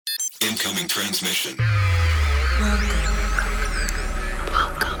Incoming transmission.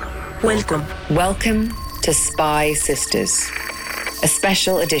 Welcome to Spy Sisters, a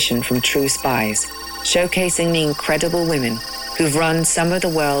special edition from True Spies, showcasing the incredible women who've run some of the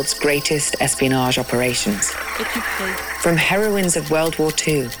world's greatest espionage operations. From heroines of World War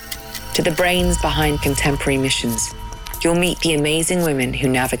II to the brains behind contemporary missions, you'll meet the amazing women who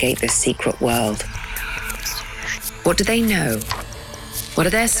navigate this secret world. What do they know? What are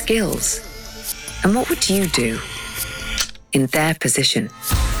their skills? And what would you do in their position?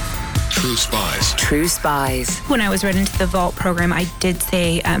 True Spies. True Spies. When I was read into the Vault program, I did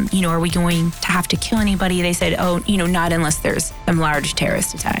say, are we going to have to kill anybody? They said, not unless there's some large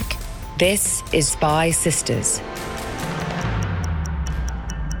terrorist attack. This is Spy Sisters.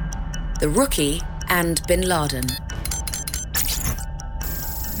 The Rookie and Bin Laden.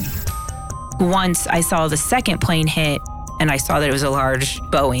 Once I saw the second plane hit and I saw that it was a large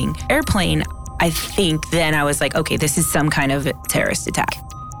Boeing airplane, I think then I was like, okay, this is some kind of terrorist attack.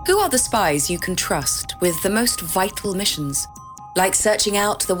 Who are the spies you can trust with the most vital missions? Like searching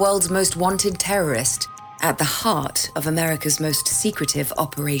out the world's most wanted terrorist at the heart of America's most secretive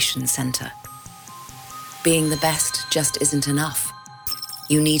operations center. Being the best just isn't enough.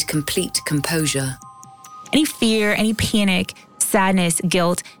 You need complete composure. Any fear, any panic, sadness,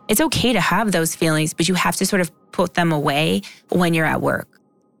 guilt, it's okay to have those feelings, but you have to sort of put them away when you're at work.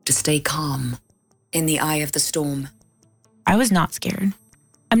 To stay calm in the eye of the storm. I was not scared.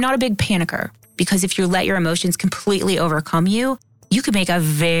 I'm not a big panicker because if you let your emotions completely overcome you, you could make a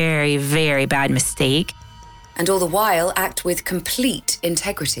very, very bad mistake. And all the while act with complete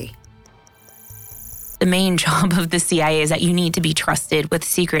integrity. The main job of the CIA is that you need to be trusted with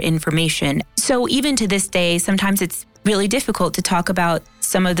secret information. So even to this day, sometimes it's really difficult to talk about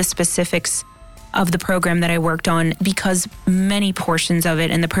some of the specifics of the program that I worked on because many portions of it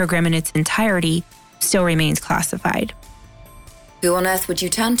and the program in its entirety still remains classified. Who on earth would you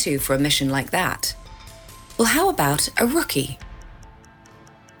turn to for a mission like that? Well, how about a rookie?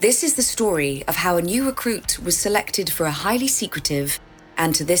 This is the story of how a new recruit was selected for a highly secretive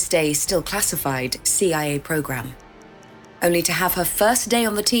and to this day still classified CIA program, only to have her first day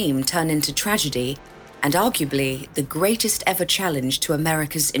on the team turn into tragedy and arguably the greatest ever challenge to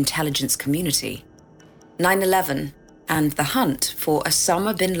America's intelligence community. 9/11 and the hunt for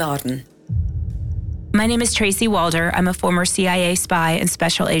Osama bin Laden. My name is Tracy Walder. I'm a former CIA spy and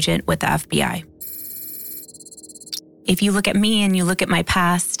special agent with the FBI. If you look at me and you look at my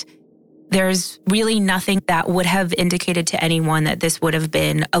past, there's really nothing that would have indicated to anyone that this would have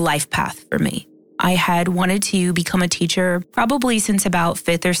been a life path for me. I had wanted to become a teacher probably since about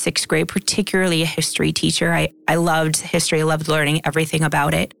 5th or 6th grade, particularly a history teacher. I loved history. I loved learning everything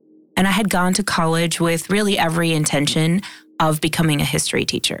about it. And I had gone to college with really every intention of becoming a history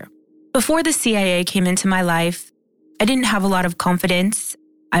teacher. Before the CIA came into my life, I didn't have a lot of confidence.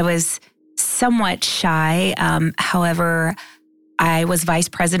 I was somewhat shy. However, I was vice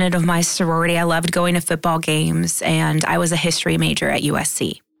president of my sorority. I loved going to football games, and I was a history major at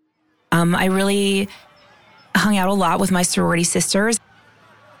USC. I really hung out a lot with my sorority sisters.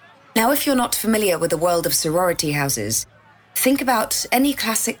 Now, if you're not familiar with the world of sorority houses, think about any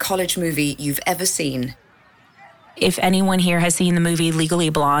classic college movie you've ever seen. If anyone here has seen the movie Legally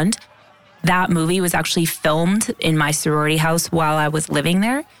Blonde, that movie was actually filmed in my sorority house while I was living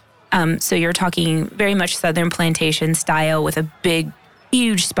there. So you're talking very much Southern plantation style with a big,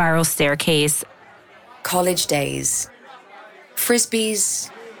 huge spiral staircase. College days.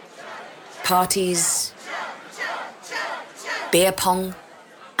 Frisbees. Parties. Beer pong.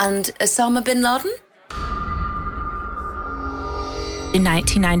 And Osama bin Laden? In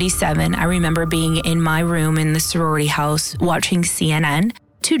 1997, I remember being in my room in the sorority house watching CNN.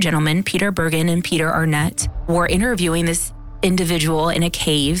 Two gentlemen, Peter Bergen and Peter Arnett, were interviewing this individual in a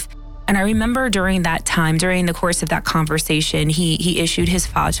cave. And I remember during that time, during the course of that conversation, he issued his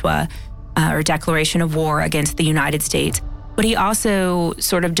fatwa, or declaration of war against the United States. But he also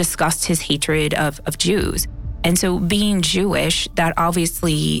sort of discussed his hatred of Jews. And so being Jewish, that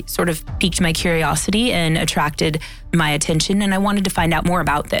obviously sort of piqued my curiosity and attracted my attention. And I wanted to find out more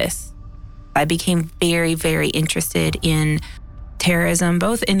about this. I became very, very interested in terrorism,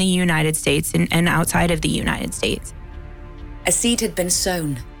 both in the United States and outside of the United States. A seed had been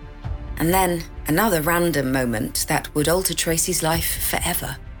sown. And then another random moment that would alter Tracy's life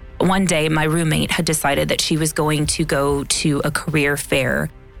forever. One day, my roommate had decided that she was going to go to a career fair.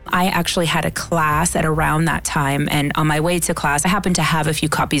 I actually had a class at around that time, and on my way to class, I happened to have a few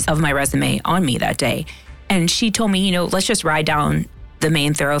copies of my resume on me that day. And she told me, let's just ride down the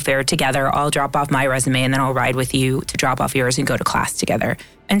main thoroughfare together. I'll drop off my resume and then I'll ride with you to drop off yours and go to class together.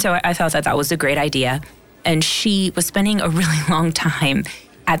 And so I thought that that was a great idea. And she was spending a really long time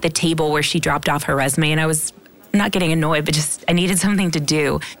at the table where she dropped off her resume. And I was not getting annoyed, but just I needed something to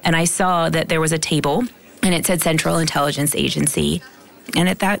do. And I saw that there was a table and it said Central Intelligence Agency. And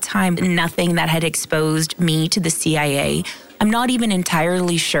at that time, nothing that had exposed me to the CIA. I'm not even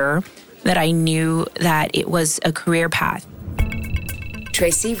entirely sure that I knew that it was a career path.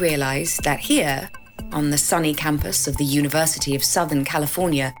 Tracy realized that here, on the sunny campus of the University of Southern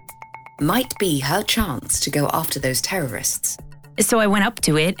California, might be her chance to go after those terrorists. So I went up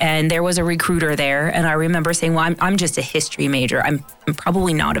to it and there was a recruiter there. And I remember saying, well, I'm just a history major. I'm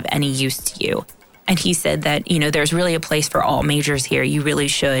probably not of any use to you. And he said that, there's really a place for all majors here. You really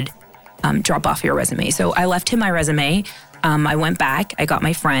should drop off your resume. So I left him my resume. I went back, I got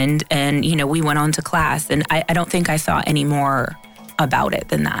my friend, and, we went on to class. And I don't think I thought any more about it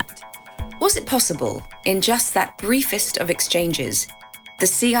than that. Was it possible, in just that briefest of exchanges, the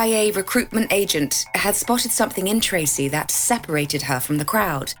CIA recruitment agent had spotted something in Tracy that separated her from the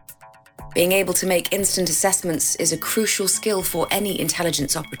crowd? Being able to make instant assessments is a crucial skill for any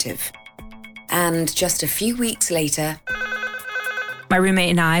intelligence operative. And just a few weeks later, my roommate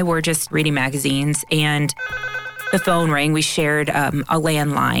and I were just reading magazines and the phone rang. We shared a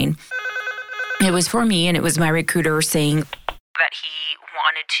landline. It was for me and it was my recruiter saying that he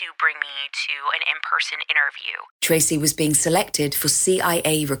wanted to bring me to an in-person interview. Tracy was being selected for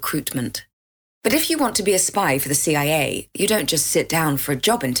CIA recruitment. But if you want to be a spy for the CIA, you don't just sit down for a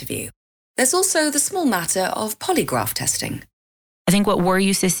job interview. There's also the small matter of polygraph testing. I think what we're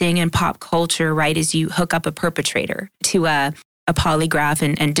used to seeing in pop culture, right, is you hook up a perpetrator to a polygraph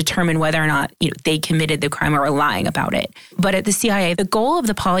and determine whether or not they committed the crime or are lying about it. But at the CIA, the goal of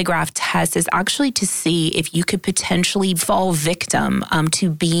the polygraph test is actually to see if you could potentially fall victim to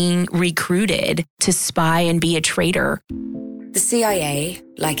being recruited to spy and be a traitor. The CIA,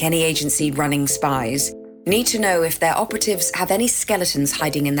 like any agency running spies, need to know if their operatives have any skeletons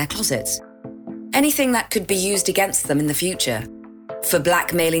hiding in their closets. Anything that could be used against them in the future. For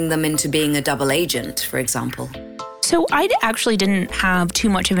blackmailing them into being a double agent, for example. So I actually didn't have too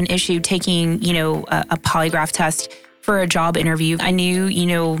much of an issue taking, a polygraph test for a job interview. I knew,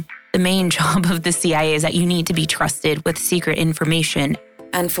 the main job of the CIA is that you need to be trusted with secret information.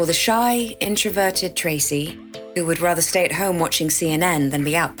 And for the shy, introverted Tracy, who would rather stay at home watching CNN than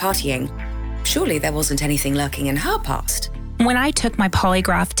be out partying, surely there wasn't anything lurking in her past. When I took my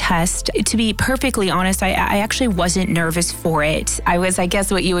polygraph test, to be perfectly honest, I actually wasn't nervous for it. I was, I guess,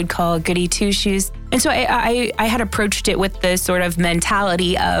 what you would call goody two-shoes. And so I had approached it with the sort of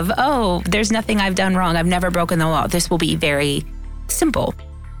mentality of, oh, there's nothing I've done wrong. I've never broken the law. This will be very simple.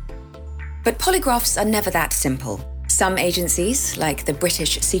 But polygraphs are never that simple. Some agencies, like the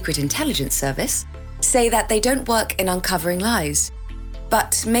British Secret Intelligence Service, say that they don't work in uncovering lies.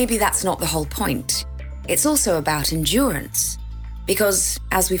 But maybe that's not the whole point. It's also about endurance, because,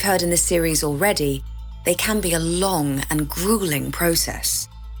 as we've heard in this series already, they can be a long and grueling process.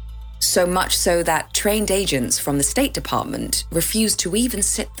 So much so that trained agents from the State Department refuse to even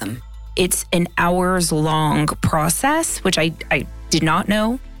sit them. It's an hours-long process, which I did not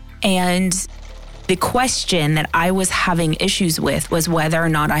know. And the question that I was having issues with was whether or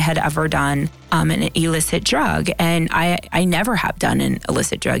not I had ever done an illicit drug. And I never have done an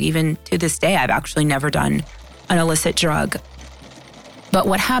illicit drug. Even to this day, I've actually never done an illicit drug. But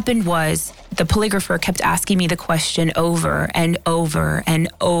what happened was the polygrapher kept asking me the question over and over and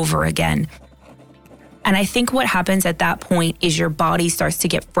over again. And I think what happens at that point is your body starts to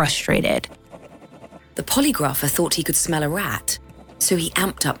get frustrated. The polygrapher thought he could smell a rat, so he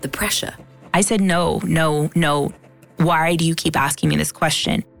amped up the pressure. I said, no. Why do you keep asking me this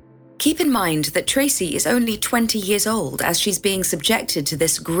question? Keep in mind that Tracy is only 20 years old as she's being subjected to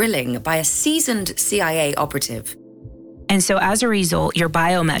this grilling by a seasoned CIA operative. And so as a result, your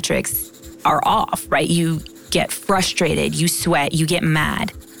biometrics are off, right? You get frustrated, you sweat, you get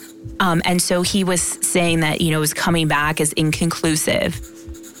mad. And so he was saying that, it was coming back as inconclusive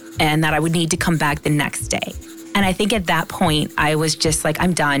and that I would need to come back the next day. And I think at that point, I was just like,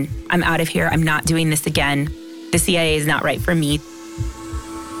 I'm done. I'm out of here. I'm not doing this again. The CIA is not right for me.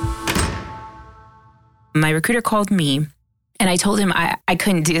 My recruiter called me and I told him I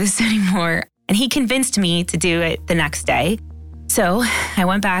couldn't do this anymore. And he convinced me to do it the next day. So I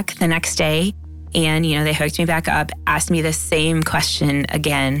went back the next day and, they hooked me back up, asked me the same question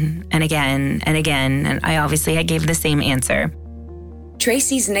again and again and again. And I gave the same answer.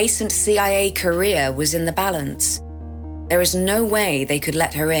 Tracy's nascent CIA career was in the balance. There is no way they could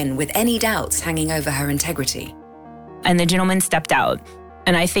let her in with any doubts hanging over her integrity. And the gentleman stepped out.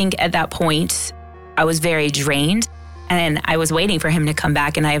 And I think at that point, I was very drained. And I was waiting for him to come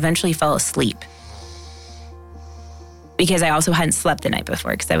back, and I eventually fell asleep. Because I also hadn't slept the night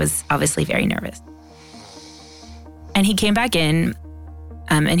before, because I was obviously very nervous. And he came back in,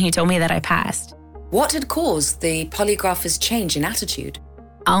 and he told me that I passed. What had caused the polygrapher's change in attitude?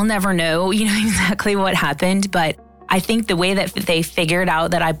 I'll never know, exactly what happened, but I think the way that they figured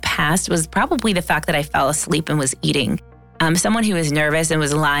out that I passed was probably the fact that I fell asleep and was eating. Someone who was nervous and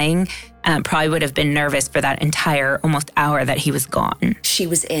was lying probably would have been nervous for that entire almost hour that he was gone. She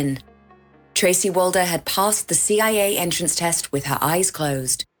was in. Tracy Walder had passed the CIA entrance test with her eyes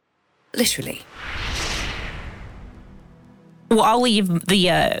closed. Literally. Well, I'll leave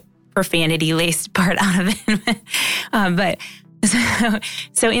the profanity-laced part out of it.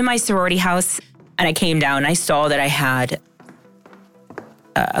 So in my sorority house, and I came down, I saw that I had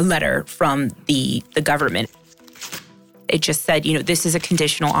a letter from the government. It just said, this is a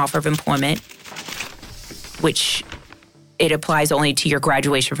conditional offer of employment, which it applies only to your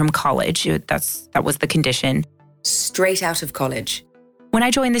graduation from college. That was the condition. Straight out of college. When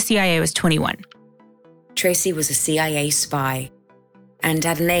I joined the CIA, I was 21. Tracy was a CIA spy, and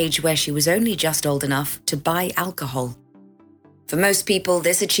at an age where she was only just old enough to buy alcohol. For most people,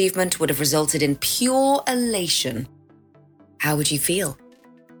 this achievement would have resulted in pure elation. How would you feel?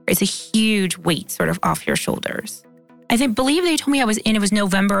 It's a huge weight sort of off your shoulders. I believe they told me it was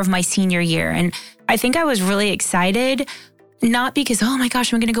November of my senior year. And I think I was really excited, not because, oh my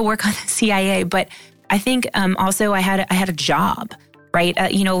gosh, I'm going to go work on the CIA, but I think also I had a job, right?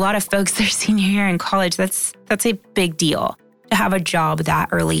 A lot of folks, their senior year in college, that's a big deal. To have a job that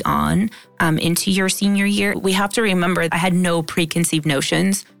early on into your senior year. We have to remember I had no preconceived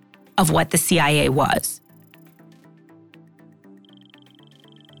notions of what the CIA was.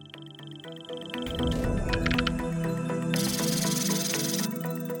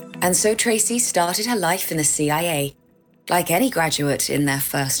 And so Tracy started her life in the CIA, like any graduate in their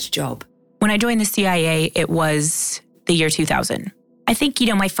first job. When I joined the CIA, it was the year 2000. I think,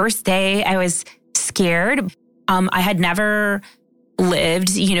 my first day, I was scared. I had never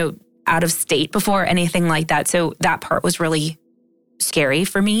lived, out of state before, anything like that. So that part was really scary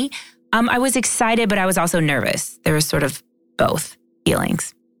for me. I was excited, but I was also nervous. There was sort of both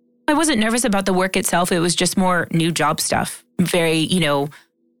feelings. I wasn't nervous about the work itself. It was just more new job stuff. Very,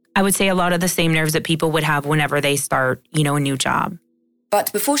 I would say a lot of the same nerves that people would have whenever they start, a new job.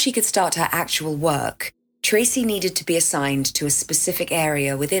 But before she could start her actual work, Tracy needed to be assigned to a specific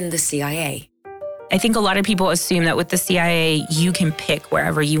area within the CIA. I think a lot of people assume that with the CIA, you can pick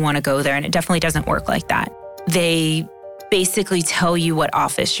wherever you want to go there, and it definitely doesn't work like that. They basically tell you what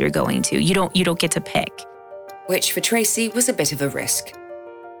office you're going to. You don't get to pick. Which for Tracy was a bit of a risk.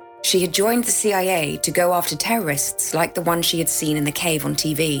 She had joined the CIA to go after terrorists like the one she had seen in the cave on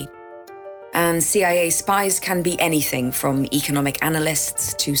TV. And CIA spies can be anything from economic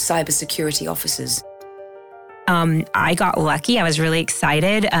analysts to cybersecurity officers. I got lucky. I was really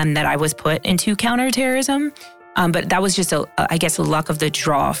excited that I was put into counterterrorism. But that was just, a luck of the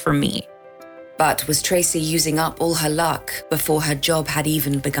draw for me. But was Tracy using up all her luck before her job had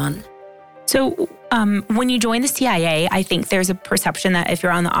even begun? So when you join the CIA, I think there's a perception that if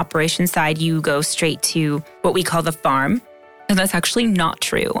you're on the operations side, you go straight to what we call the farm. And that's actually not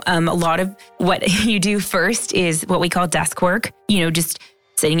true. A lot of what you do first is what we call desk work, just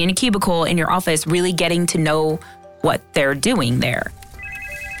sitting in a cubicle in your office, really getting to know what they're doing there.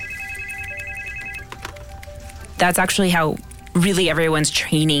 That's actually how really everyone's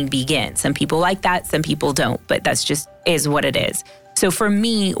training begins. Some people like that, some people don't, but that's just is what it is. So for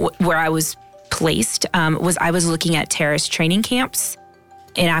me, where I was placed was I was looking at terrorist training camps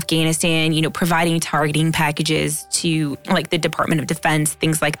in Afghanistan, providing targeting packages to like the Department of Defense,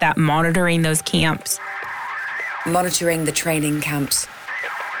 things like that, monitoring those camps. Monitoring the training camps.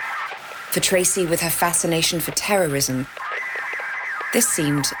 For Tracy, with her fascination for terrorism, this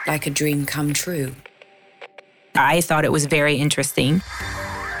seemed like a dream come true. I thought it was very interesting.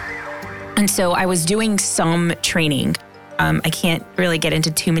 And so I was doing some training. I can't really get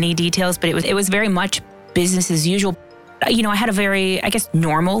into too many details, but it was very much business as usual. I had a very,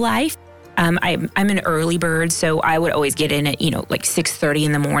 normal life. I'm an early bird, so I would always get in at, 6:30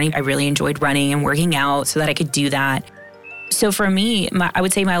 in the morning. I really enjoyed running and working out so that I could do that. So for me, I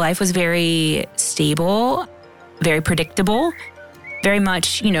would say my life was very stable, very predictable, very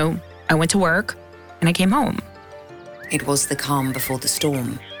much, I went to work and I came home. It was the calm before the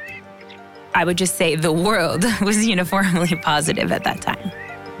storm. I would just say the world was uniformly positive at that time.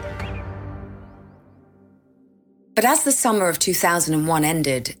 But as the summer of 2001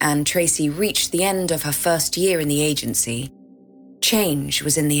 ended and Tracy reached the end of her first year in the agency, change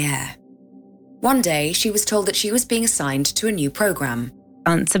was in the air. One day, she was told that she was being assigned to a new program.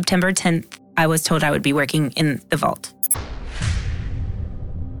 On September 10th, I was told I would be working in the vault.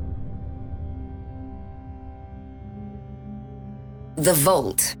 The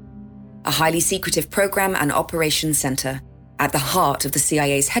Vault, a highly secretive program and operations center at the heart of the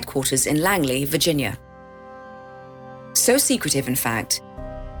CIA's headquarters in Langley, Virginia. So secretive, in fact,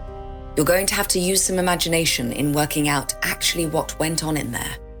 you're going to have to use some imagination in working out actually what went on in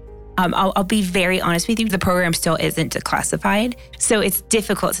there. I'll be very honest with you, the program still isn't declassified, so it's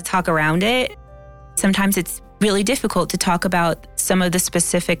difficult to talk around it. Sometimes it's really difficult to talk about some of the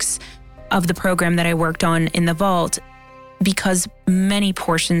specifics of the program that I worked on in the vault because many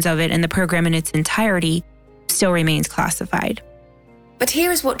portions of it and the program in its entirety still remains classified. But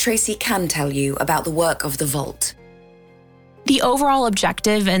here is what Tracy can tell you about the work of the vault. The overall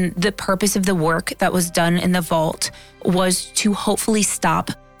objective and the purpose of the work that was done in the vault was to hopefully stop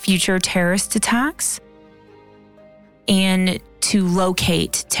future terrorist attacks and to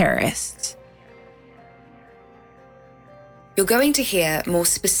locate terrorists. You're going to hear more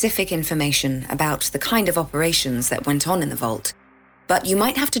specific information about the kind of operations that went on in the vault, but you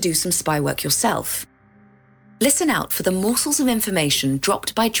might have to do some spy work yourself. Listen out for the morsels of information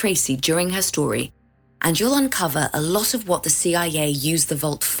dropped by Tracy during her story, and you'll uncover a lot of what the CIA used the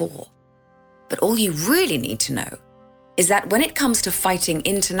vault for. But all you really need to know is that when it comes to fighting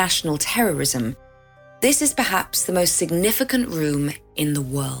international terrorism, this is perhaps the most significant room in the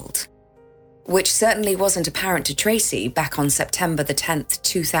world. Which certainly wasn't apparent to Tracy back on September the 10th,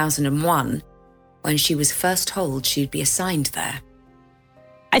 2001, when she was first told she'd be assigned there.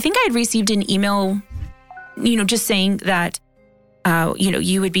 I think I had received an email, just saying that,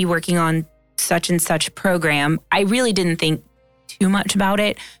 you would be working on such and such program. I really didn't think too much about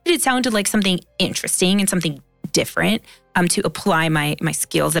it. It sounded like something interesting and something different to apply my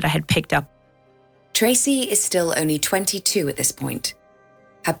skills that I had picked up. Tracy is still only 22 at this point.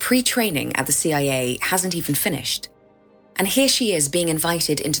 Her pre-training at the CIA hasn't even finished. And here she is being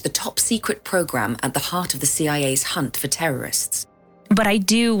invited into the top secret program at the heart of the CIA's hunt for terrorists. But I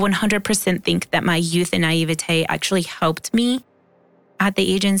do 100% think that my youth and naivete actually helped me at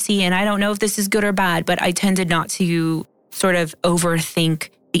the agency. And I don't know if this is good or bad, but I tended not to sort of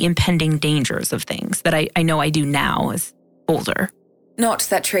overthink the impending dangers of things that I know I do now as older. Not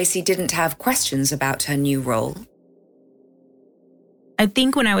that Tracy didn't have questions about her new role. I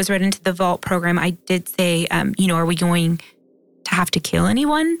think when I was read into the vault program, I did say, are we going to have to kill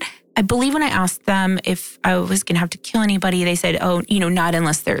anyone? I believe when I asked them if I was going to have to kill anybody, they said, not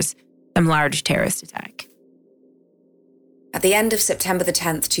unless there's some large terrorist attack. At the end of September the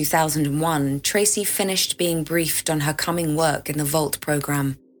 10th, 2001, Tracy finished being briefed on her coming work in the vault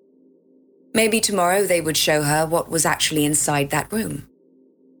program. Maybe tomorrow they would show her what was actually inside that room.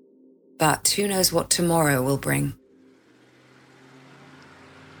 But who knows what tomorrow will bring.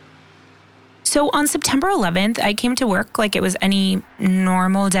 So on September 11th, I came to work like it was any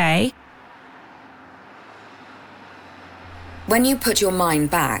normal day. When you put your mind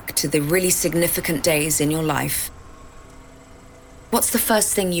back to the really significant days in your life, what's the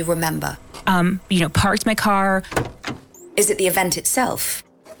first thing you remember? Parked my car. Is it the event itself?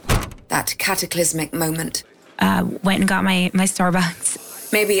 That cataclysmic moment? Went and got my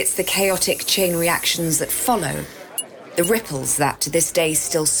Starbucks. Maybe it's the chaotic chain reactions that follow. The ripples that to this day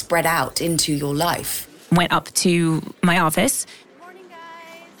still spread out into your life. Went up to my office.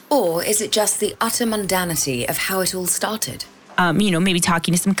 Or is it just the utter mundanity of how it all started? Maybe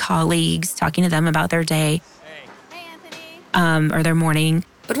talking to some colleagues, talking to them about their day. Hey, Anthony. Or their morning.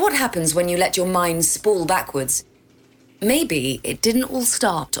 But what happens when you let your mind spool backwards? Maybe it didn't all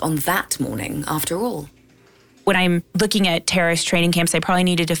start on that morning after all. When I'm looking at terrorist training camps, I probably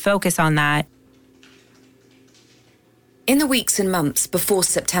needed to focus on that. In the weeks and months before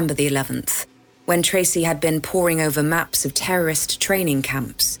September the 11th, when Tracy had been poring over maps of terrorist training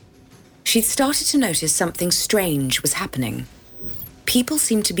camps, she'd started to notice something strange was happening. People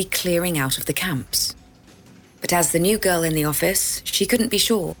seemed to be clearing out of the camps. But as the new girl in the office, she couldn't be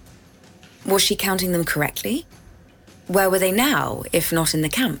sure. Was she counting them correctly? Where were they now, if not in the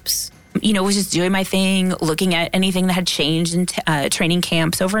camps? Was just doing my thing, looking at anything that had changed in training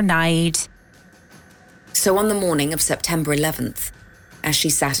camps overnight. So on the morning of September 11th, as she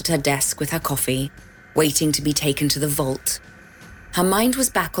sat at her desk with her coffee, waiting to be taken to the vault, her mind was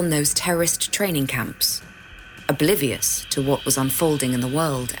back on those terrorist training camps, oblivious to what was unfolding in the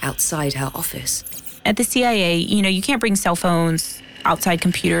world outside her office. At the CIA, you can't bring cell phones, outside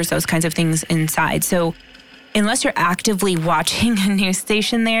computers, those kinds of things inside. So unless you're actively watching a news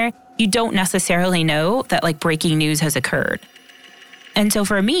station there, you don't necessarily know that like breaking news has occurred. And so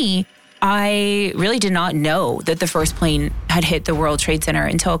for me, I really did not know that the first plane had hit the World Trade Center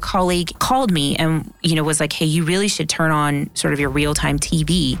until a colleague called me and, was like, hey, you really should turn on sort of your real-time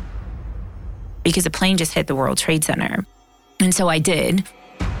TV because a plane just hit the World Trade Center. And so I did.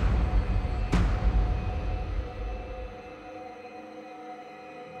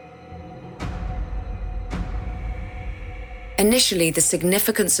 Initially, the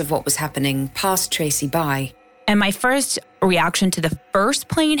significance of what was happening passed Tracy by. And my first reaction to the first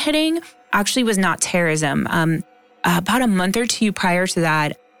plane hitting actually was not terrorism. About a month or two prior to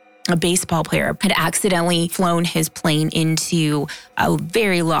that, a baseball player had accidentally flown his plane into a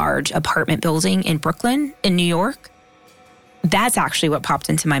very large apartment building in Brooklyn, in New York. That's actually what popped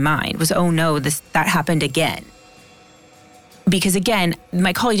into my mind was, oh no, that happened again. Because again,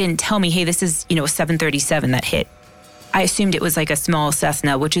 my colleague didn't tell me, hey, this is, a 737 that hit. I assumed it was like a small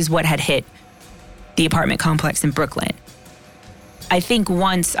Cessna, which is what had hit the apartment complex in Brooklyn. I think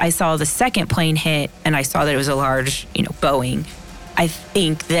once I saw the second plane hit and I saw that it was a large, Boeing, I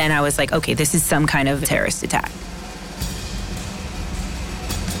think then I was like, okay, this is some kind of terrorist attack.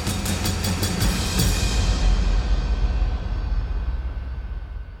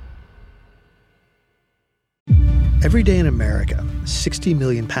 Every day in America, 60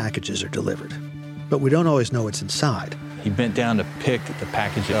 million packages are delivered, but we don't always know what's inside. He bent down to pick the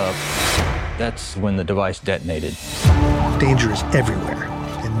package up. That's when the device detonated. Danger is everywhere,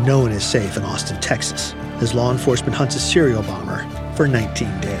 and no one is safe in Austin, Texas, as law enforcement hunts a serial bomber for 19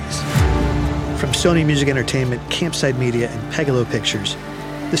 days. From Sony Music Entertainment, Campside Media, and Pegalo Pictures,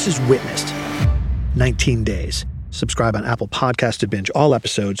 this is Witnessed. 19 Days. Subscribe on Apple Podcasts to binge all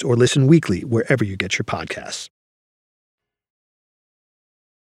episodes or listen weekly wherever you get your podcasts.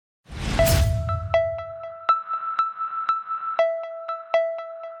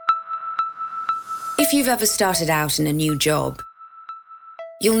 If you've ever started out in a new job,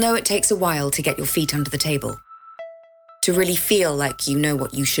 you'll know it takes a while to get your feet under the table, to really feel like you know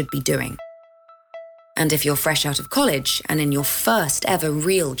what you should be doing. And if you're fresh out of college and in your first ever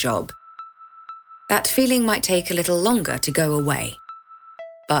real job, that feeling might take a little longer to go away.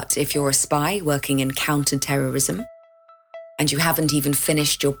 But if you're a spy working in counter-terrorism, and you haven't even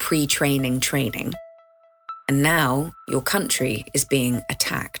finished your pre-training training, and now your country is being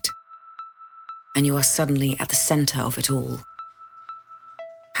attacked, and you are suddenly at the center of it all,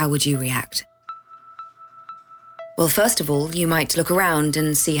 how would you react? Well, first of all, you might look around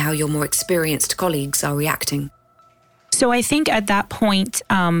and see how your more experienced colleagues are reacting. So I think at that point,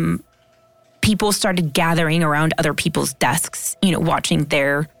 people started gathering around other people's desks, watching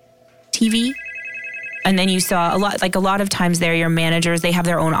their TV. And then you saw a lot of times there, your managers, they have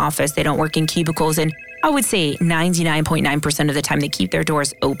their own office. They don't work in cubicles. And I would say 99.9% of the time they keep their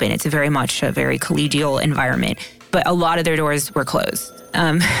doors open. It's very much a very collegial environment, but a lot of their doors were closed.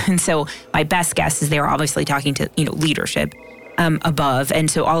 And so my best guess is they were obviously talking to, leadership above. And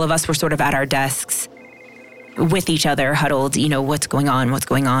so all of us were sort of at our desks with each other, huddled, what's going on?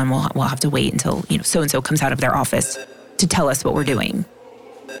 We'll have to wait until, so-and-so comes out of their office to tell us what we're doing.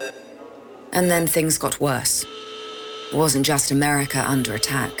 And then things got worse. It wasn't just America under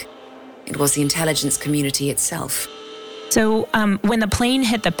attack. It was the intelligence community itself. So when the plane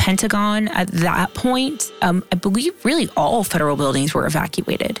hit the Pentagon at that point, I believe really all federal buildings were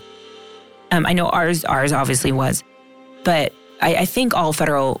evacuated. I know ours obviously was, but I think all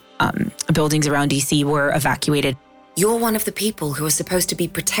federal buildings around D.C. were evacuated. You're one of the people who are supposed to be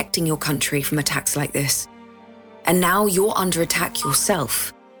protecting your country from attacks like this. And now you're under attack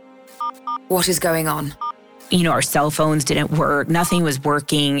yourself. What is going on? Our cell phones didn't work. Nothing was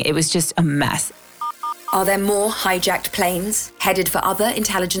working. It was just a mess. Are there more hijacked planes headed for other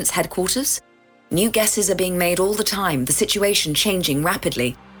intelligence headquarters? New guesses are being made all the time, the situation changing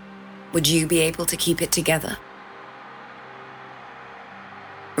rapidly. Would you be able to keep it together?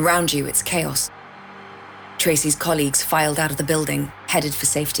 Around you, it's chaos. Tracy's colleagues filed out of the building, headed for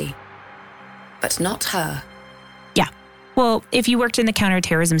safety. But not her. Yeah. Well, if you worked in the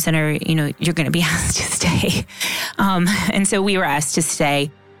counterterrorism center, you're going to be asked to stay. And so we were asked to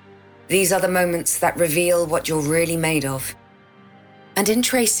stay. These are the moments that reveal what you're really made of. And in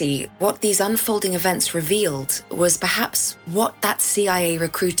Tracy, what these unfolding events revealed was perhaps what that CIA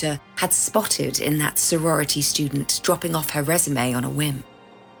recruiter had spotted in that sorority student dropping off her resume on a whim.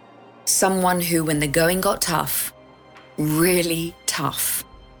 Someone who, when the going got tough, really tough,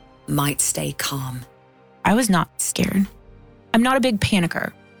 might stay calm. I was not scared. I'm not a big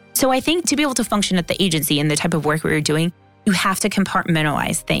panicker. So I think to be able to function at the agency and the type of work we were doing, you have to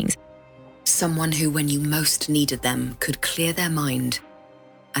compartmentalize things. someone who, when you most needed them, could clear their mind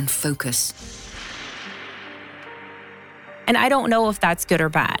and focus. And I don't know if that's good or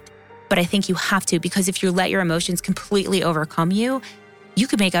bad, but I think you have to, because if you let your emotions completely overcome you, you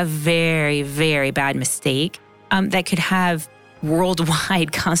could make a very, very bad mistake that could have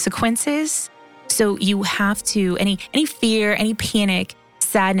worldwide consequences. So you have to, any fear, any panic,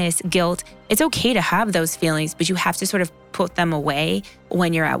 sadness, guilt, it's okay to have those feelings, but you have to sort of put them away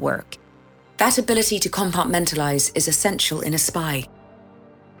when you're at work. That ability to compartmentalize is essential in a spy.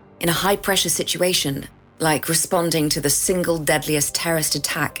 In a high-pressure situation, like responding to the single deadliest terrorist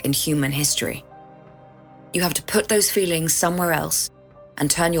attack in human history, you have to put those feelings somewhere else and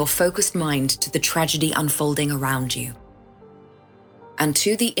turn your focused mind to the tragedy unfolding around you, and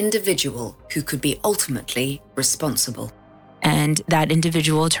to the individual who could be ultimately responsible. And that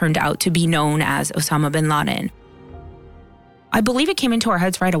individual turned out to be known as Osama bin Laden. I believe it came into our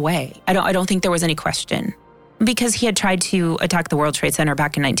heads right away. I don't think there was any question, because he had tried to attack the World Trade Center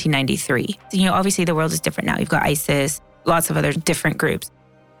back in 1993. Obviously the world is different now. You've got ISIS, lots of other different groups.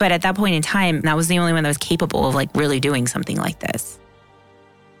 But at that point in time, that was the only one that was capable of really doing something like this.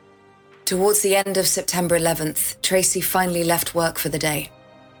 Towards the end of September 11th, Tracy finally left work for the day.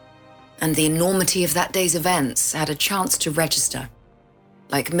 And the enormity of that day's events had a chance to register.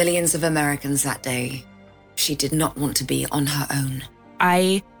 Like millions of Americans that day, she did not want to be on her own.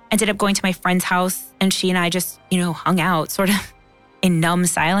 I ended up going to my friend's house, and she and I just, hung out sort of in numb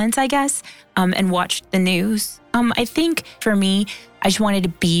silence, I guess, and watched the news. I think for me, I just wanted to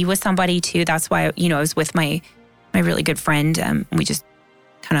be with somebody too. That's why, I was with my really good friend. We just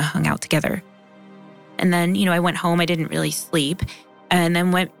kind of hung out together. And then, I went home. I didn't really sleep, and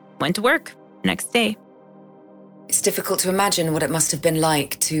then went to work the next day. It's difficult to imagine what it must have been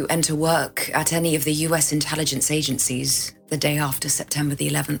like to enter work at any of the US intelligence agencies the day after September the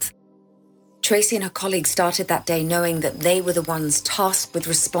 11th. Tracy and her colleagues started that day knowing that they were the ones tasked with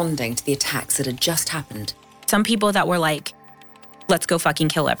responding to the attacks that had just happened. Some people that were like, let's go fucking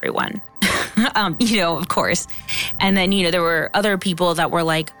kill everyone, of course. And then, there were other people that were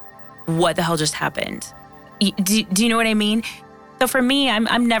like, what the hell just happened? Do you know what I mean? So for me,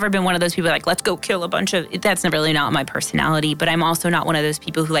 I've never been one of those people like, let's go kill a bunch of, that's really not my personality, but I'm also not one of those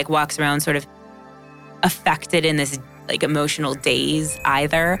people who walks around sort of affected in this emotional daze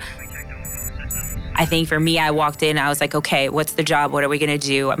either. I think for me, I walked in, I was like, okay, what's the job? What are we going to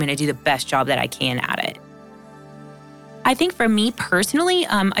do? I'm going to do the best job that I can at it. I think for me personally,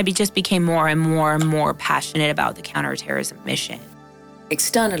 I just became more and more and more passionate about the counterterrorism mission.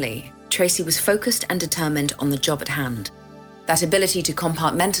 Externally, Tracy was focused and determined on the job at hand. That ability to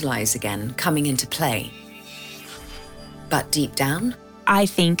compartmentalize again coming into play. But deep down, I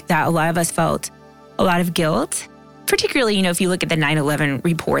think that a lot of us felt a lot of guilt, particularly, if you look at the 9/11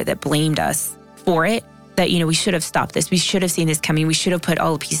 report that blamed us for it, that, we should have stopped this. We should have seen this coming. We should have put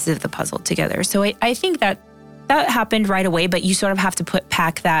all the pieces of the puzzle together. So I think that happened right away, but you sort of have to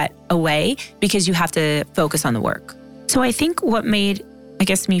pack that away because you have to focus on the work. So I think what made,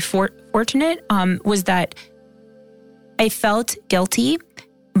 me fortunate was that I felt guilty,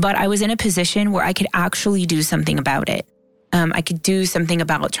 but I was in a position where I could actually do something about it. I could do something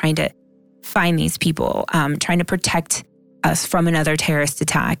about trying to find these people, trying to protect us from another terrorist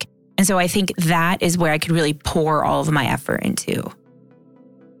attack. And so I think that is where I could really pour all of my effort into.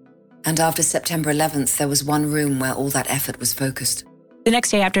 And after September 11th, there was one room where all that effort was focused. The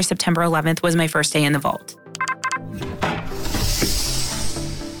next day after September 11th was my first day in the vault.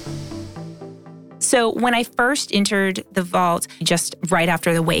 So when I first entered the vault, just right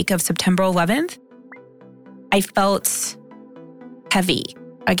after the wake of September 11th, I felt heavy,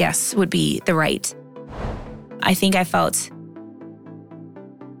 I guess would be the right. I think I felt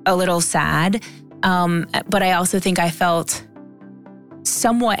a little sad, but I also think I felt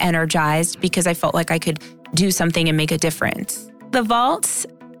somewhat energized because I felt like I could do something and make a difference. The vaults,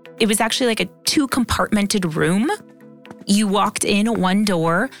 it was actually like a 2-compartmented room. You walked in one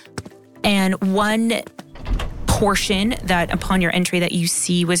door, and one portion that upon your entry that you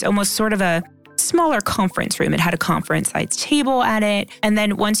see was almost sort of a smaller conference room. It had a conference-sized table at it. And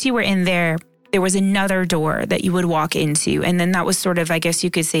then once you were in there, there was another door that you would walk into. And then that was sort of, I guess you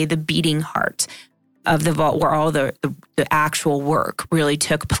could say, the beating heart of the vault where all the actual work really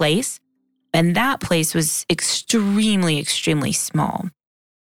took place. And that place was extremely, extremely small.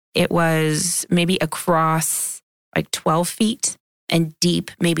 It was maybe across 12 feet and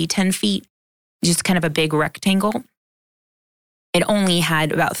deep, maybe 10 feet, just kind of a big rectangle. It only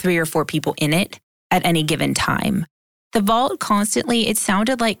had about 3 or 4 people in it at any given time. The vault constantly, it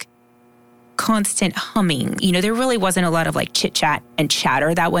sounded like constant humming. There really wasn't a lot of chit chat and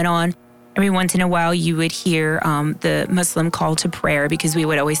chatter that went on. Every once in a while, you would hear the Muslim call to prayer because we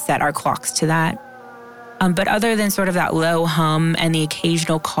would always set our clocks to that. But other than sort of that low hum and the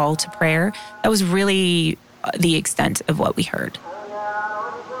occasional call to prayer, that was really the extent of what we heard.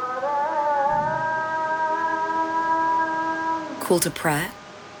 Call to prayer?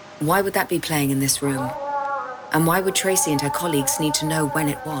 Why would that be playing in this room? And why would Tracy and her colleagues need to know when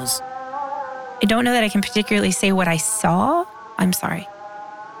it was? I don't know that I can particularly say what I saw. I'm sorry.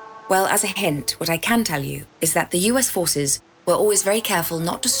 Well, as a hint, what I can tell you is that the US forces were always very careful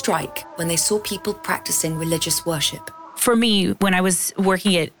not to strike when they saw people practicing religious worship. For me, when I was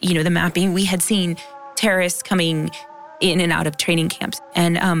working at, the mapping, we had seen terrorists coming in and out of training camps.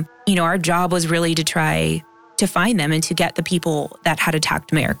 And, our job was really to try to find them and to get the people that had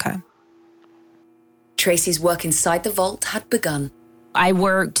attacked America. Tracy's work inside the vault had begun. I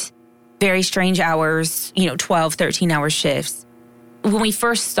worked very strange hours, 12, 13-hour shifts. When we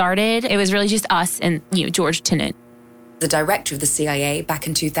first started, it was really just us and, George Tenet, the director of the CIA back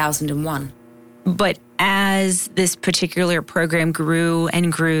in 2001. But as this particular program grew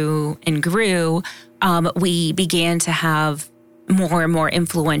and grew and grew, we began to have more and more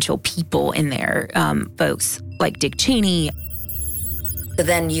influential people in there, folks like Dick Cheney, the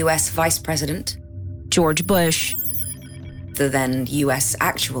then US Vice President, George Bush, the then US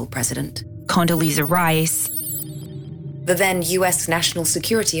actual president, Condoleezza Rice, the then US National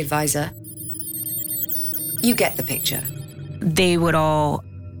Security Advisor. You get the picture. They would all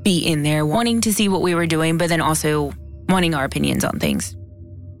be in there wanting to see what we were doing, but then also wanting our opinions on things.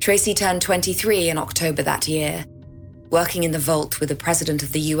 Tracy turned 23 in October that year, working in the vault with the president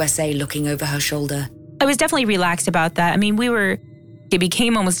of the USA looking over her shoulder. I was definitely relaxed about that. I mean, it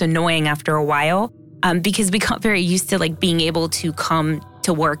became almost annoying after a while because we got very used to being able to come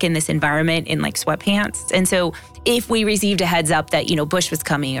to work in this environment in sweatpants. And so if we received a heads up that, Bush was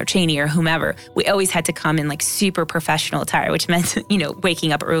coming or Cheney or whomever, we always had to come in super professional attire, which meant,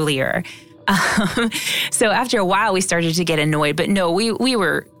 waking up earlier. So after a while, we started to get annoyed. But no, we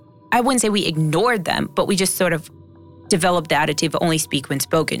were, I wouldn't say we ignored them, but we just sort of developed the attitude of only speak when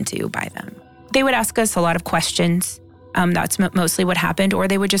spoken to by them. They would ask us a lot of questions. That's mostly what happened. Or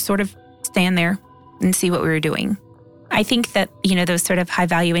they would just sort of stand there and see what we were doing. I think that, those sort of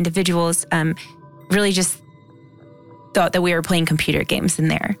high-value individuals really just thought that we were playing computer games in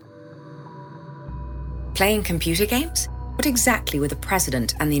there. Playing computer games? What exactly were the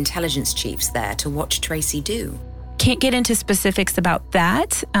president and the intelligence chiefs there to watch Tracy do? Can't get into specifics about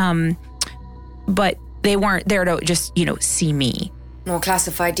that, but they weren't there to just, see me. More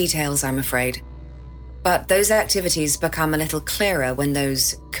classified details, I'm afraid. But those activities become a little clearer when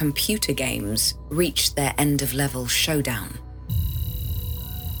those computer games reach their end-of-level showdown.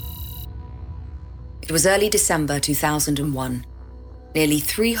 It was early December 2001, nearly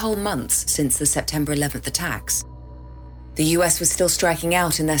 3 whole months since the September 11th attacks. The US was still striking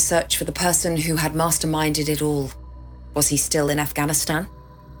out in their search for the person who had masterminded it all. Was he still in Afghanistan?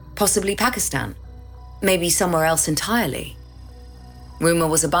 Possibly Pakistan? Maybe somewhere else entirely? Rumor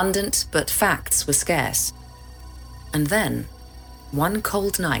was abundant, but facts were scarce. And then, one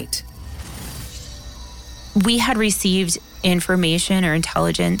cold night, we had received information or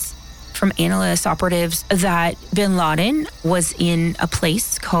intelligence from analysts, operatives, that bin Laden was in a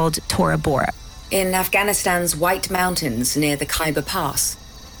place called Tora Bora. In Afghanistan's White Mountains near the Khyber Pass.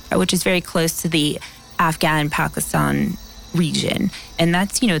 Which is very close to the Afghan-Pakistan region. And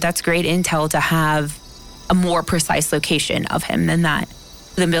that's great intel to have a more precise location of him than that.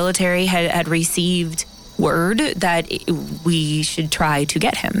 The military had received word that we should try to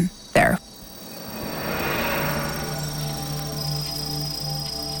get him there.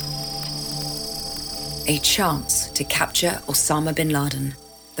 A chance to capture Osama bin Laden,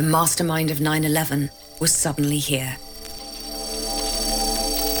 the mastermind of 9/11, was suddenly here.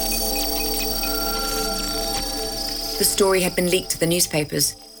 The story had been leaked to the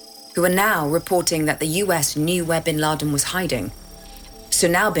newspapers, who are now reporting that the US knew where bin Laden was hiding. So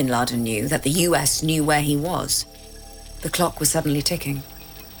now bin Laden knew that the US knew where he was. The clock was suddenly ticking.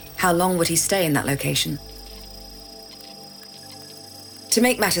 How long would he stay in that location? To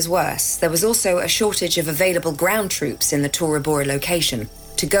make matters worse, there was also a shortage of available ground troops in the Tora Bora location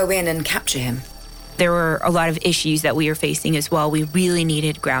to go in and capture him. There were a lot of issues that we were facing as well. We really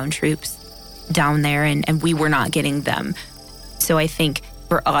needed ground troops down there, and we were not getting them. So I think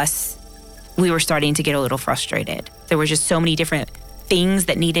for us, we were starting to get a little frustrated. There were just so many different things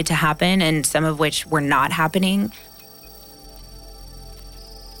that needed to happen, and some of which were not happening.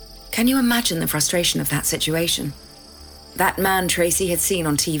 Can you imagine the frustration of that situation? That man Tracy had seen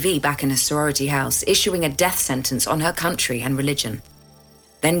on TV back in his sorority house, issuing a death sentence on her country and religion.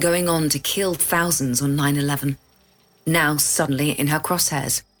 then going on to kill thousands on 9/11. Now suddenly in her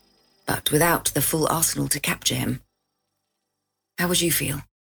crosshairs, but without the full arsenal to capture him. How would you feel?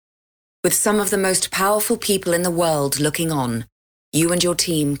 With some of the most powerful people in the world looking on, you and your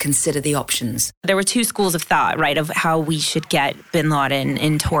team consider the options. There were two schools of thought, right, of how we should get bin Laden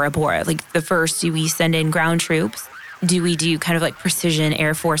in Tora Bora. Like the first, do we send in ground troops? Do we do kind of like precision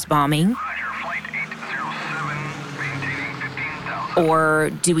Air Force bombing?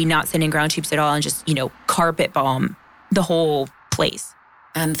 Or do we not send in ground troops at all and just, carpet bomb the whole place?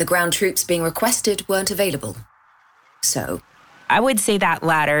 And the ground troops being requested weren't available. So I would say that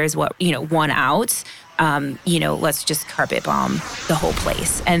latter is what, won out. Let's just carpet bomb the whole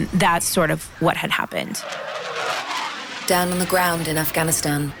place. And that's sort of what had happened. Down on the ground in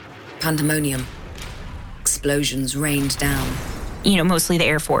Afghanistan, pandemonium. Explosions rained down. Mostly the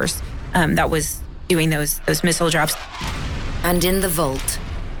Air Force that was doing those missile drops. And in the vault,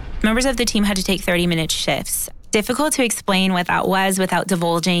 members of the team had to take 30-minute shifts. Difficult to explain what that was without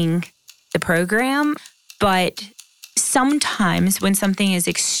divulging the program, but sometimes when something is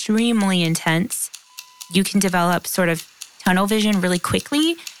extremely intense, you can develop sort of tunnel vision really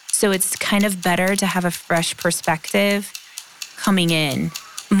quickly. So it's kind of better to have a fresh perspective coming in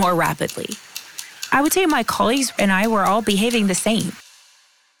more rapidly. I would say my colleagues and I were all behaving the same.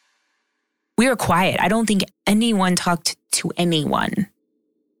 We were quiet. I don't think anyone talked to anyone.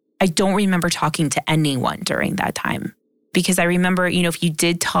 I don't remember talking to anyone during that time because I remember, if you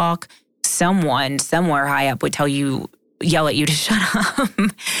did talk, someone somewhere high up would yell at you to shut up.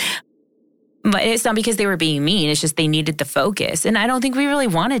 But it's not because they were being mean. It's just they needed the focus. And I don't think we really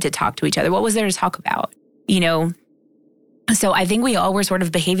wanted to talk to each other. What was there to talk about? So I think we all were sort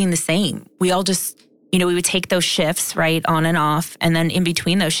of behaving the same. We all just, we would take those shifts, right, on and off. And then in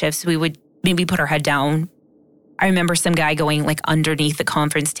between those shifts, we would maybe put our head down. I remember some guy going like underneath the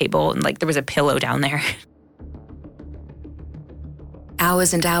conference table and like there was a pillow down there.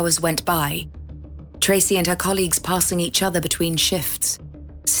 Hours and hours went by. Tracy and her colleagues passing each other between shifts,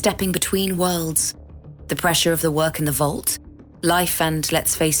 stepping between worlds. The pressure of the work in the vault, life and,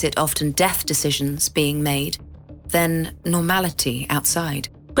 let's face it, often death decisions being made. Then normality outside.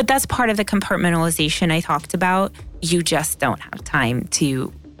 But that's part of the compartmentalization I talked about. You just don't have time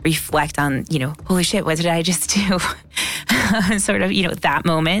to reflect on, holy shit, what did I just do? Sort of, that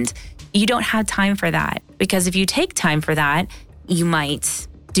moment. You don't have time for that because if you take time for that, you might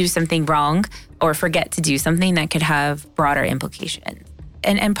do something wrong or forget to do something that could have broader implications.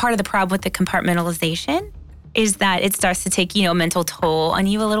 And part of the problem with the compartmentalization is that it starts to take, a mental toll on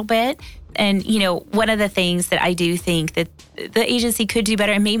you a little bit. And, one of the things that I do think that the agency could do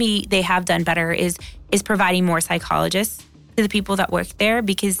better, and maybe they have done better, is providing more psychologists to the people that work there,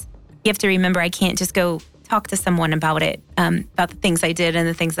 because you have to remember I can't just go talk to someone about it, about the things I did and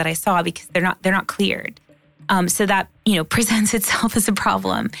the things that I saw, because they're not cleared. So that, presents itself as a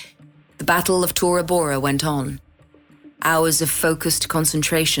problem. The Battle of Tora Bora went on. Hours of focused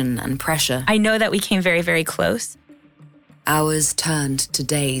concentration and pressure. I know that we came very, very close. Hours turned to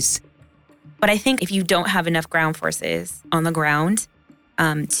days. But I think if you don't have enough ground forces on the ground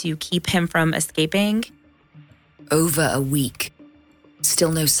to keep him from escaping. Over a week.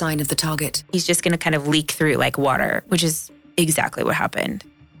 Still no sign of the target. He's just going to kind of leak through like water, which is exactly what happened.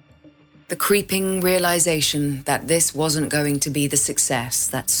 The creeping realization that this wasn't going to be the success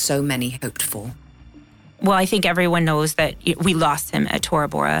that so many hoped for. Well, I think everyone knows that we lost him at Tora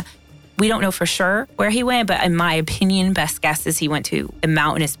Bora. We don't know for sure where he went, but in my opinion, best guess is he went to a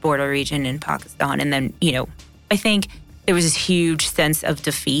mountainous border region in Pakistan. And then, I think there was this huge sense of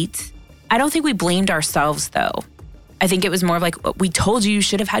defeat. I don't think we blamed ourselves, though. I think it was more of like, we told you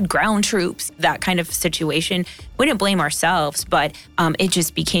should have had ground troops, that kind of situation. We didn't blame ourselves, but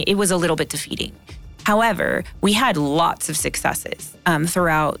it was a little bit defeating. However, we had lots of successes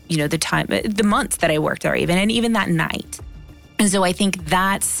throughout, the months that I worked there and even that night. And so I think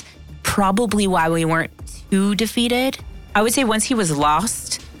that's probably why we weren't too defeated. I would say once he was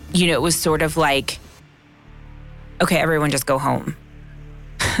lost, it was sort of like, okay, everyone just go home.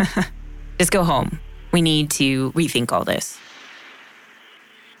 Just go home. We need to rethink all this.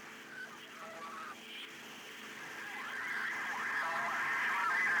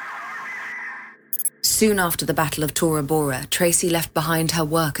 Soon after the Battle of Tora Bora, Tracy left behind her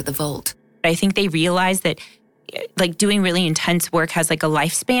work at the vault. I think they realized that like doing really intense work has like a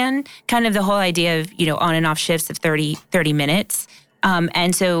lifespan, kind of the whole idea of, on and off shifts of 30 minutes.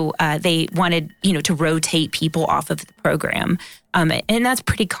 And so they wanted, to rotate people off of the program. And that's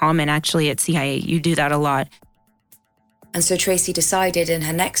pretty common, actually, at CIA. You do that a lot. And so Tracy decided in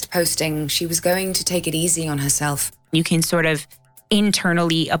her next posting she was going to take it easy on herself. You can sort of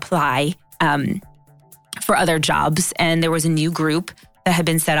internally apply for other jobs. And there was a new group that had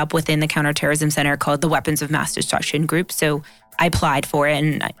been set up within the Counterterrorism Center called the Weapons of Mass Destruction Group. So I applied for it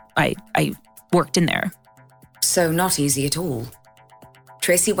and I worked in there. So not easy at all.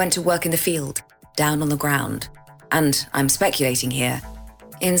 Tracy went to work in the field, down on the ground, and I'm speculating here,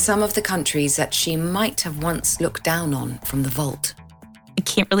 in some of the countries that she might have once looked down on from the vault. I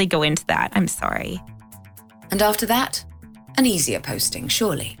can't really go into that. I'm sorry. And after that, an easier posting,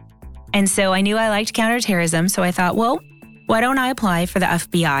 surely. And so I knew I liked counterterrorism, so I thought, well, why don't I apply for the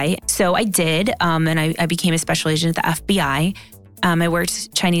FBI? So I did, and I became a special agent at the FBI. I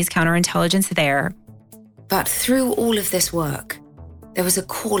worked Chinese counterintelligence there. But through all of this work, there was a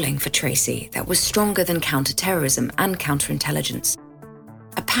calling for Tracy that was stronger than counterterrorism and counterintelligence.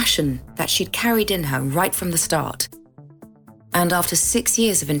 A passion that she'd carried in her right from the start. And after 6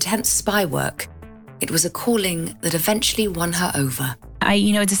 years of intense spy work, it was a calling that eventually won her over. I,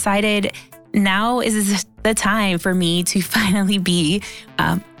 decided now is the time for me to finally be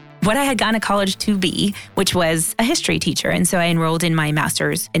what I had gone to college to be, which was a history teacher. And so I enrolled in my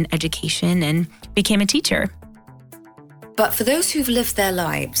master's in education and became a teacher. But for those who've lived their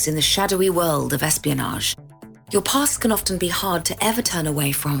lives in the shadowy world of espionage, your past can often be hard to ever turn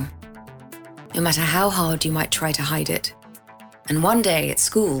away from, no matter how hard you might try to hide it. And one day at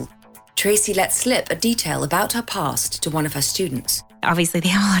school, Tracy let slip a detail about her past to one of her students. Obviously, they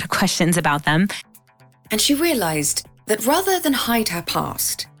have a lot of questions about them. And she realized that rather than hide her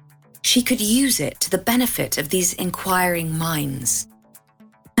past, she could use it to the benefit of these inquiring minds.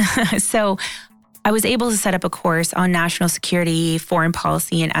 So I was able to set up a course on national security, foreign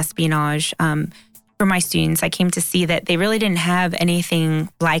policy, and espionage for my students. I came to see that they really didn't have anything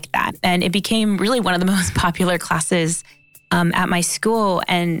like that. And it became really one of the most popular classes at my school.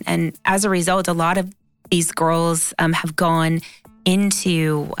 And as a result, a lot of these girls have gone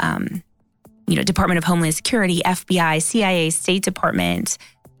into, Department of Homeland Security, FBI, CIA, State Department,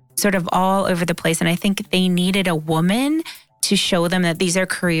 sort of all over the place. And I think they needed a woman to show them that these are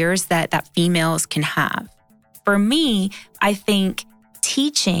careers that females can have. For me, I think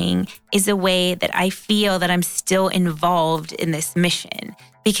teaching is a way that I feel that I'm still involved in this mission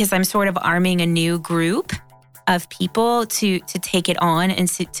because I'm sort of arming a new group of people to take it on and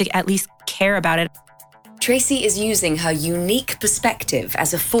to at least care about it. Tracy is using her unique perspective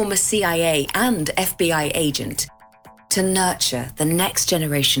as a former CIA and FBI agent to nurture the next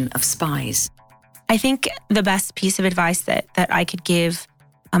generation of spies. I think the best piece of advice that I could give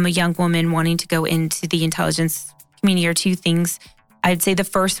a young woman wanting to go into the intelligence community are two things. I'd say the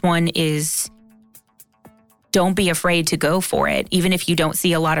first one is don't be afraid to go for it, even if you don't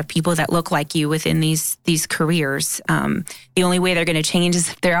see a lot of people that look like you within these careers. The only way they're going to change is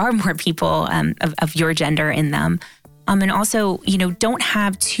if there are more people of your gender in them. And also, don't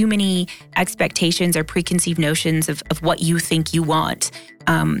have too many expectations or preconceived notions of what you think you want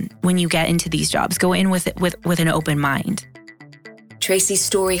when you get into these jobs. Go in with an open mind. Tracy's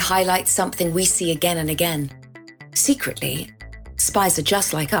story highlights something we see again and again. Secretly, spies are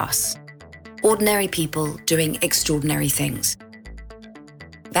just like us. Ordinary people doing extraordinary things.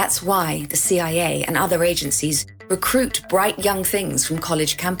 That's why the CIA and other agencies recruit bright young things from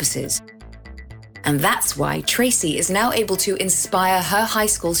college campuses. And that's why Tracy is now able to inspire her high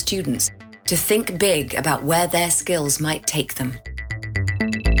school students to think big about where their skills might take them.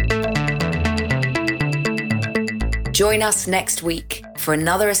 Join us next week for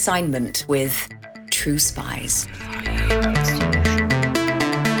another assignment with True Spies.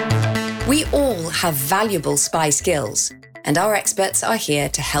 We all have valuable spy skills, and our experts are here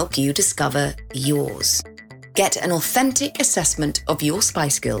to help you discover yours. Get an authentic assessment of your spy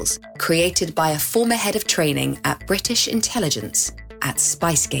skills created by a former head of training at British Intelligence at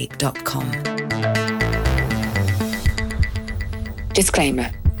spyscape.com.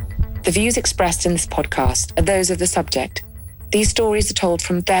 Disclaimer. The views expressed in this podcast are those of the subject. These stories are told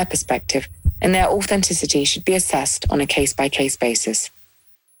from their perspective, and their authenticity should be assessed on a case-by-case basis.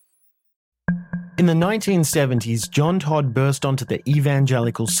 In the 1970s, John Todd burst onto the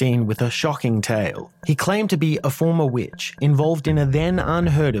evangelical scene with a shocking tale. He claimed to be a former witch involved in a then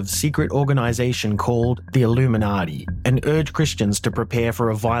unheard-of secret organization called the Illuminati and urged Christians to prepare for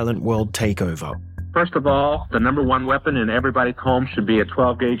a violent world takeover. First of all, the number one weapon in everybody's home should be a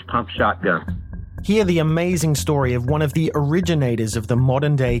 12-gauge pump shotgun. Hear the amazing story of one of the originators of the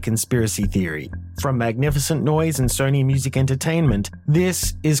modern-day conspiracy theory. From Magnificent Noise and Sony Music Entertainment,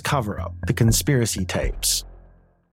 this is Cover Up, the Conspiracy Tapes.